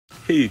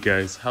Hey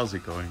guys, how's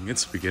it going?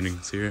 It's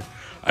Beginnings here.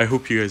 I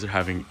hope you guys are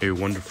having a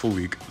wonderful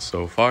week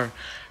so far,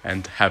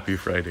 and happy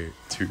Friday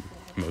to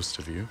most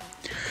of you.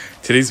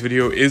 Today's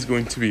video is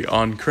going to be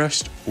on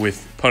Cresht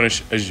with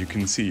Punish, as you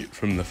can see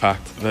from the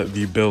fact that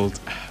the build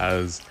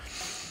has,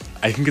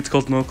 I think it's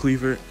called Null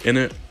Cleaver in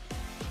it.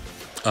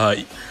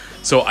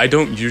 So I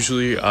don't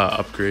usually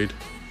upgrade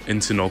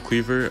into Null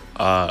Cleaver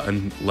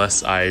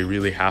unless I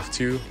really have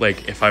to.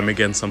 Like if I'm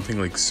against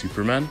something like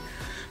Superman,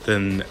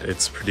 then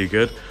it's pretty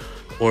good.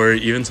 Or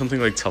even something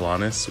like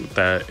Talanis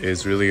that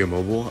is really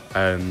immobile,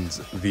 and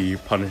the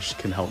Punish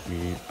can help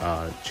me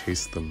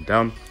chase them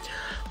down.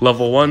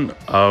 Level 1,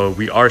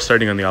 we are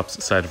starting on the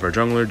opposite side of our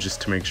jungler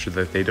just to make sure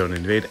that they don't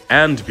invade,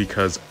 and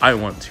because I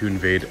want to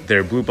invade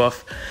their blue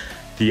buff.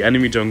 The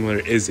enemy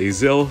jungler is a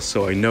Zill,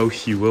 so I know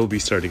he will be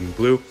starting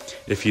blue.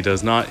 If he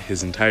does not,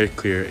 his entire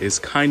clear is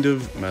kind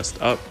of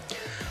messed up.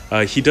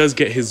 He does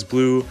get his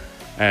blue,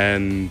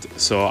 and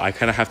so I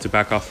kind of have to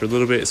back off for a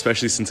little bit,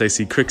 especially since I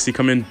see Crixie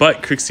come in,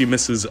 but Crixie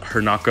misses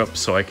her knockup,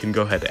 so I can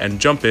go ahead and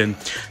jump in,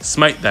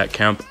 smite that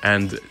camp,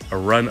 and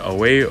run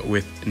away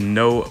with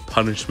no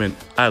punishment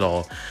at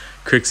all.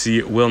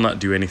 Crixie will not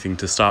do anything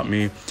to stop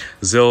me.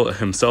 Zill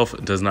himself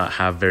does not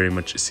have very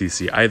much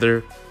CC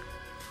either.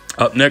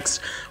 Up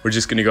next, we're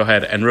just going to go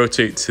ahead and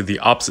rotate to the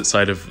opposite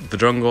side of the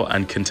jungle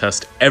and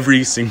contest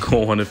every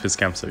single one of his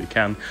camps that we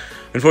can.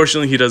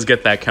 Unfortunately, he does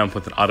get that camp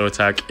with an auto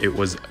attack. It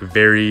was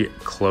very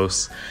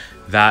close.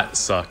 That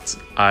sucked.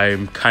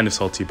 I'm kind of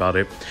salty about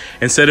it.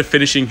 Instead of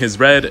finishing his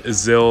red,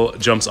 Zill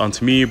jumps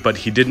onto me, but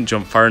he didn't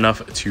jump far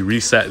enough to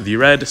reset the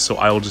red, so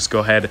I will just go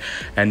ahead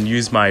and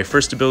use my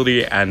first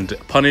ability and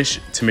Punish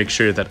to make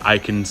sure that I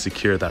can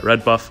secure that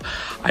red buff.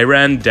 I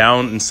ran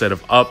down instead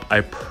of up.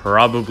 I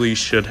probably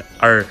should,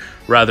 or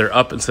rather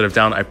up instead of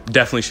down. I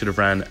definitely should have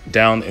ran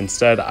down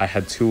instead. I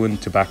had Tulin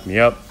to back me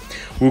up.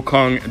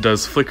 Wukong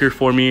does flicker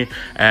for me,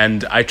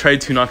 and I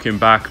tried to knock him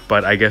back,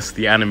 but I guess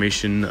the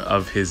animation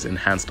of his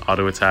enhanced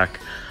auto attack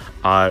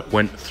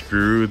went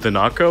through the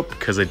knockup,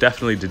 because I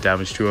definitely did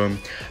damage to him.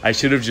 I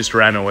should have just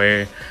ran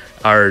away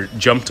or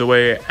jumped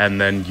away and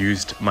then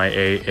used my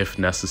A if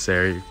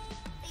necessary.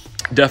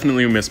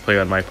 Definitely a misplay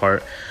on my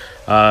part.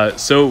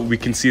 So we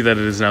can see that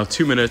it is now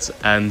 2 minutes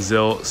and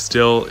Zill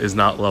still is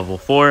not level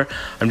 4.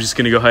 I'm just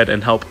going to go ahead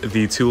and help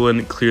the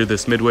Tulin clear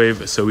this mid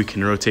wave so we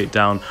can rotate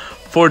down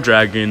for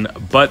Dragon,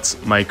 but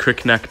my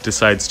Crickneck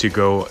decides to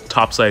go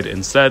topside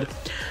instead.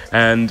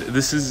 And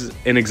this is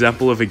an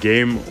example of a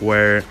game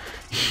where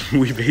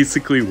we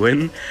basically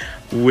win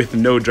with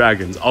no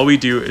dragons. All we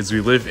do is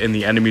we live in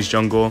the enemy's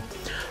jungle.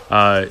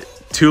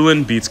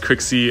 Tulin beats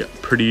Crixie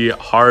pretty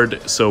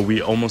hard, so we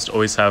almost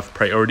always have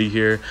priority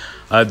here.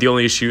 The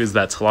only issue is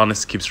that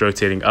Talanis keeps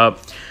rotating up,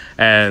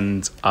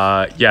 and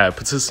yeah, it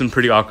puts us in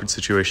pretty awkward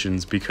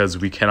situations because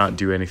we cannot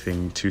do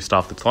anything to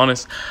stop the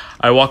Talanis.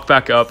 I walk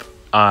back up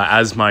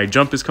as my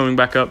jump is coming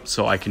back up,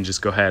 so I can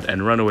just go ahead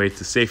and run away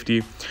to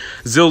safety.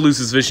 Zill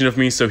loses vision of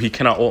me, so he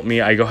cannot ult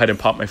me. I go ahead and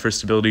pop my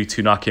first ability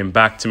to knock him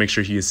back to make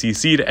sure he is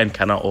CC'd and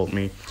cannot ult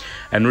me.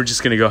 And we're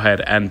just going to go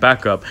ahead and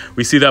back up.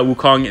 We see that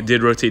Wukong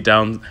did rotate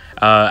down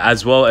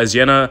as well as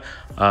Yenna.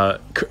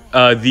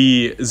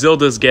 The Zill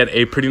does get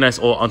a pretty nice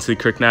ult onto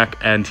the Crickneck,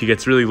 and he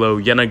gets really low.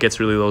 Yenna gets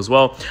really low as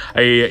well.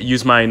 I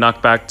use my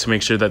knockback to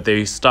make sure that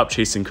they stop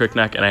chasing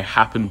Crickneck, and I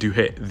happen to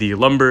hit the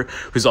Lumber,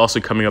 who's also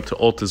coming up to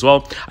ult as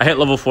well. I hit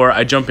level 4,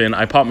 I jump in,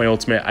 I pop my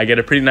ultimate, I get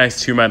a pretty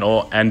nice 2-man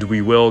ult, and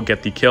we will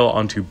get the kill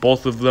onto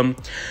both of them.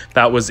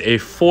 That was a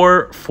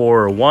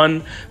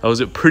 4-4-1. That was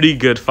a pretty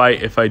good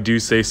fight, if I do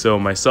say so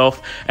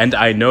myself. And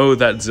I know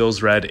that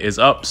Zill's red is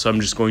up, so I'm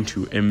just going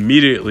to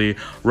immediately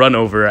run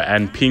over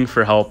and ping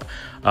for help.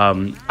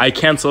 I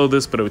can slow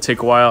this, but it would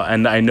take a while,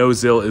 and I know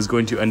Zill is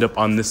going to end up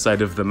on this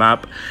side of the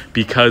map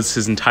because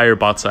his entire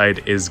bot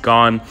side is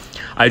gone.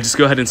 I just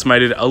go ahead and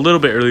smite it a little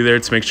bit early there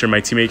to make sure my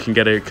teammate can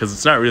get it, because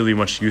it's not really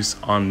much use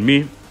on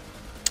me.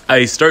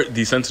 I start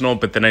the Sentinel,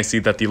 but then I see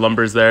that the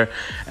Lumber's there,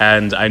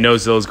 and I know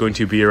Zill is going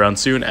to be around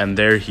soon, and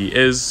there he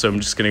is, so I'm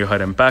just going to go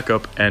ahead and back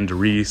up and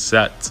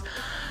reset.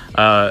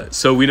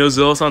 So we know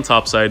Zill is on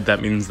top side.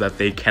 That means that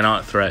they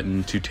cannot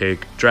threaten to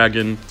take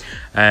Dragon,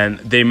 and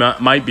they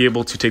might be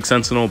able to take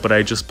Sentinel, but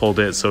I just pulled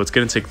it, so it's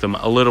going to take them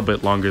a little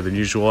bit longer than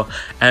usual.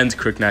 And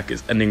Crickneck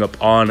is ending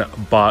up on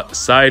bot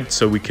side,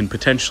 so we can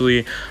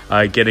potentially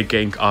get a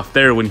gank off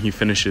there when he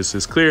finishes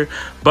his clear.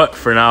 But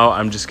for now,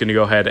 I'm just going to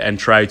go ahead and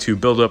try to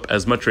build up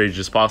as much rage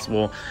as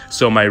possible,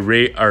 so my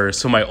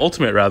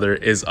ultimate rather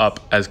is up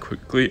as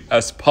quickly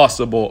as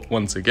possible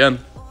once again.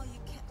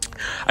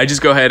 I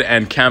just go ahead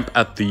and camp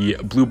at the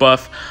blue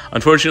buff.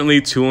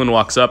 Unfortunately, Tulin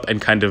walks up and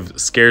kind of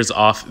scares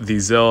off the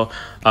Zill,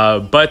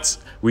 but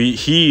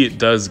he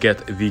does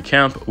get the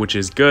camp, which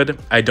is good.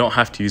 I don't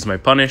have to use my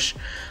Punish.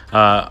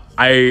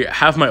 I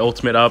have my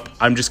ultimate up.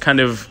 I'm just kind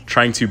of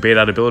trying to bait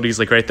out abilities.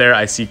 Like right there,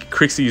 I see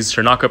Crixie use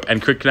her knockup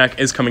and Crickneck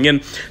is coming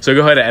in. So I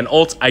go ahead and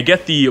ult. I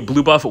get the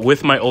blue buff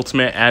with my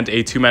ultimate and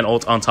a 2-man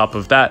ult on top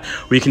of that.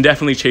 We can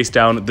definitely chase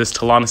down this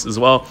Talanis as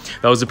well.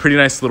 That was a pretty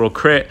nice little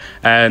crit,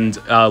 and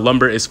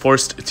Lumber is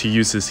forced to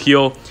use his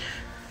heal.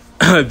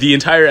 the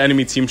entire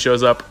enemy team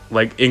shows up,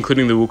 like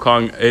including the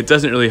Wukong. It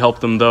doesn't really help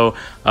them though.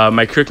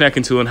 My Kriknak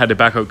and Tulin had to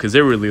back out because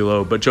they were really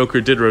low, but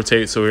Joker did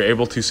rotate, so we were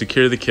able to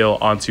secure the kill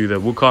onto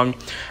the Wukong.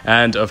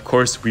 And of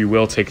course, we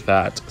will take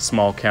that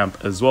small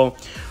camp as well.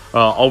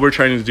 All we're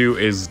trying to do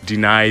is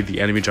deny the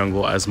enemy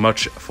jungle as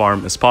much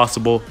farm as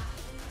possible,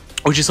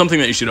 which is something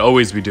that you should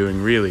always be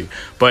doing, really.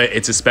 But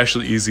it's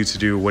especially easy to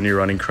do when you're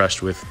running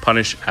Cresht with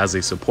Punish as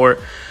a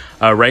support.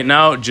 Right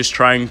now, just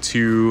trying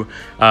to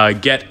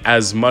get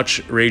as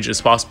much rage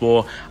as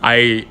possible.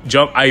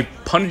 I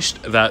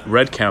punished that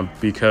red camp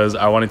because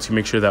I wanted to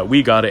make sure that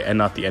we got it and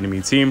not the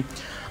enemy team.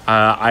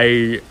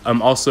 I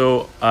am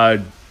also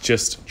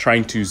just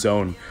trying to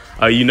zone.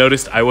 You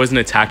noticed I wasn't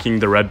attacking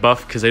the red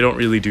buff because I don't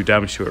really do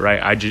damage to it,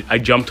 right? I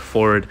jumped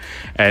forward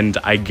and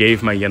I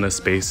gave my Yenna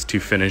space to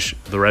finish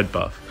the red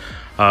buff.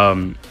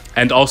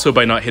 And also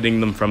by not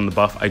hitting them from the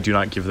buff, I do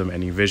not give them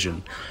any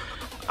vision.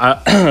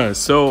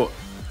 So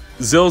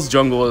Zill's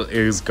jungle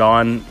is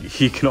gone.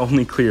 He can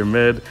only clear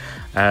mid,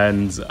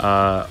 and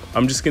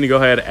I'm just going to go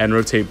ahead and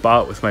rotate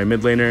bot with my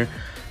mid laner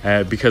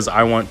because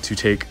I want to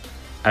take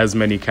as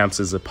many camps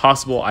as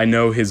possible. I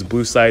know his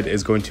blue side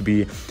is going to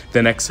be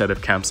the next set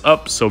of camps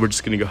up, so we're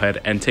just going to go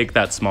ahead and take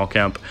that small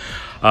camp.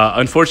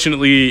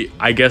 Unfortunately,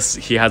 I guess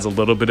he has a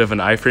little bit of an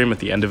iframe at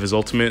the end of his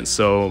ultimate,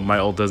 so my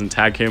ult doesn't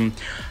tag him.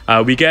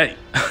 We get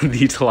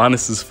the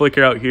Talanis'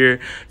 flicker out here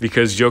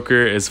because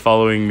Joker is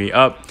following me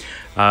up.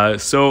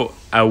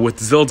 With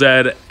Zill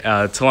dead,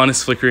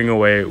 Talanis flickering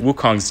away,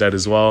 Wukong's dead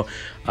as well,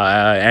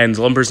 and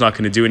Lumber's not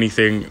going to do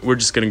anything. We're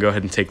just going to go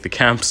ahead and take the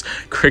camps.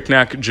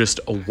 Kriknak just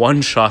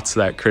one-shots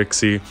that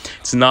Crixie.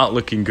 It's not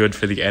looking good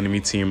for the enemy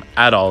team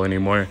at all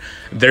anymore.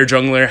 Their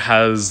jungler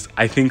has,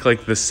 I think,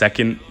 like the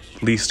second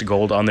least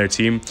gold on their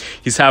team.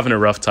 He's having a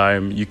rough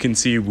time. You can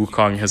see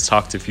Wukong has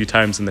talked a few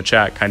times in the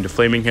chat, kind of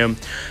flaming him.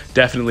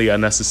 Definitely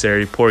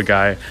unnecessary, poor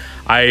guy.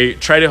 I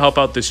try to help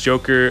out this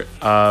Joker,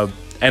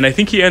 and I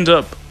think he ends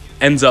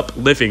up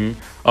living.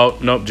 Oh,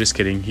 nope, just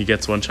kidding. He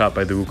gets one shot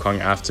by the Wukong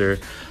after.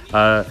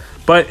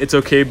 But it's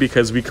okay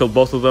because we killed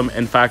both of them.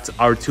 In fact,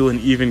 our Tulin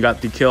even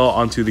got the kill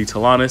onto the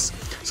Talanis.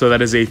 So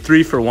that is a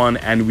 3-for-1,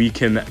 and we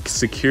can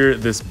secure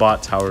this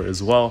bot tower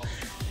as well.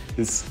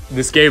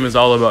 This game is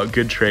all about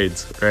good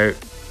trades, right?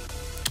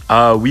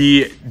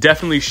 We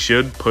definitely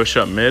should push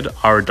up mid.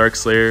 Our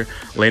Darkslayer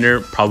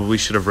laner probably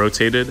should have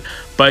rotated,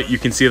 but you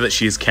can see that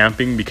she's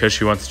camping because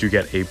she wants to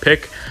get a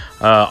pick.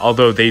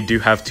 Although they do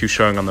have two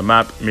showing on the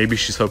map, maybe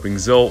she's hoping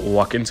Zill will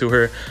walk into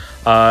her.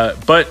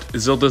 But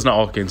Zill does not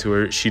walk into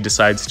her. She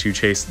decides to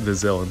chase the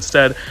Zill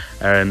instead,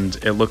 and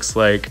it looks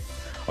like,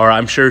 or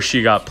I'm sure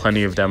she got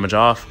plenty of damage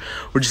off.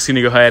 We're just going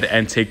to go ahead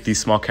and take these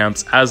small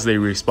camps as they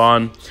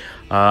respawn.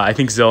 I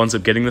think Zill ends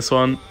up getting this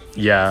one.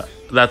 Yeah,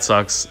 that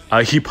sucks.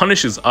 He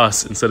punishes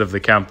us instead of the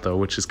camp though,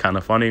 which is kind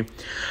of funny.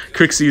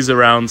 Crixie's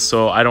around,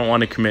 so I don't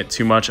want to commit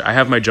too much. I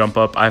have my jump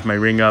up, I have my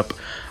ring up.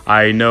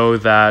 I know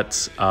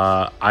that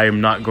I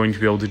am not going to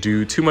be able to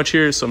do too much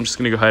here, so I'm just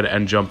going to go ahead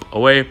and jump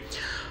away.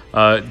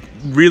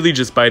 Really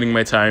just biding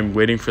my time,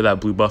 waiting for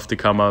that blue buff to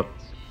come up.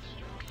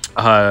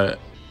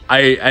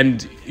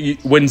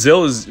 When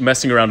Zill is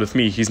messing around with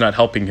me, he's not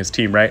helping his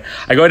team, right?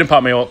 I go ahead and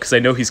pop my ult because I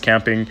know he's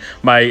camping.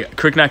 My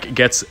Kriknak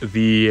gets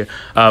the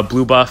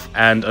blue buff,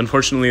 and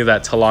unfortunately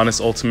that Talanis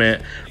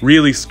ultimate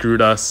really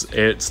screwed us.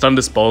 It stunned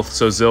us both,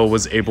 so Zill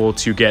was able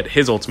to get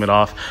his ultimate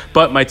off,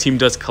 but my team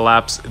does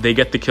collapse. They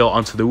get the kill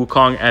onto the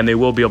Wukong, and they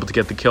will be able to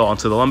get the kill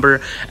onto the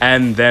Lumber,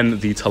 and then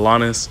the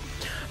Talanis.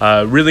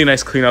 Really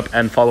nice cleanup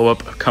and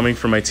follow-up coming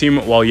from my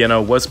team while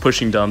Yenna was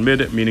pushing down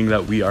mid, meaning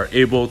that we are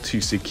able to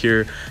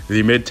secure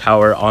the mid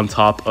tower on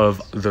top of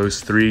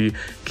those 3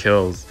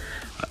 kills.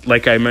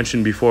 Like I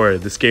mentioned before,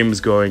 this game is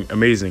going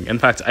amazing. In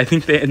fact, I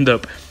think they end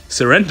up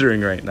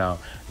surrendering right now.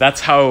 That's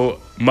how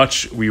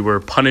much we were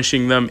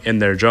punishing them in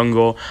their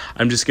jungle.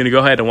 I'm just going to go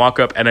ahead and walk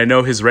up, and I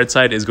know his red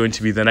side is going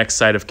to be the next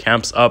side of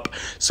camps up,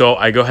 so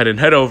I go ahead and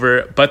head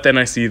over, but then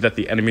I see that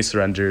the enemy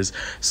surrenders.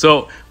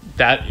 So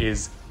that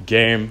is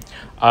game.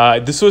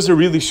 This was a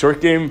really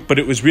short game, but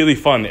it was really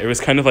fun. It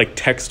was kind of like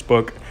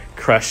textbook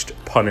Cresht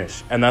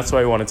Punish, and that's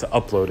why I wanted to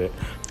upload it.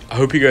 I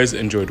hope you guys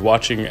enjoyed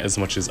watching as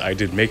much as I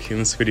did making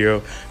this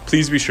video.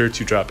 Please be sure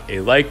to drop a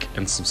like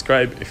and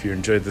subscribe if you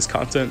enjoyed this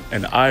content,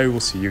 and I will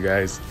see you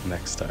guys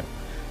next time.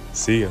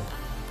 See ya.